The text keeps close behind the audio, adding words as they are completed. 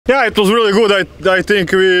Yeah, it was really good. I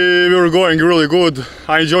think we were going really good.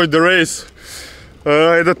 I enjoyed the race.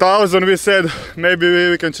 At the 1000 we said maybe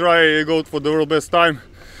we can try go for the world best time.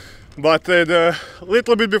 But a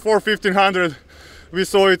little bit before 1500 we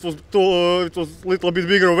saw it was a little bit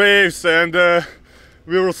bigger waves, and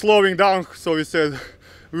we were slowing down, so we said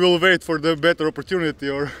we will wait for the better opportunity,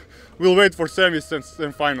 or we'll wait for semis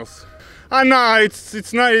and finals. And no,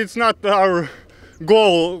 it's not our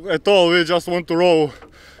goal at all. We just want to row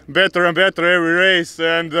better and better every race,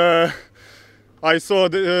 and I saw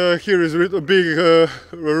here is a big,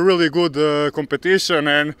 really good competition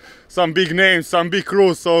and some big names, some big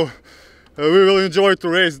crews, so we will enjoy to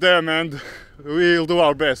race them and we'll do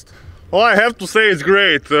our best. Well, I have to say it's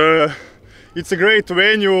great. It's a great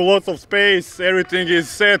venue, lots of space, everything is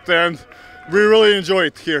set, and we really enjoy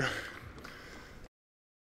it here.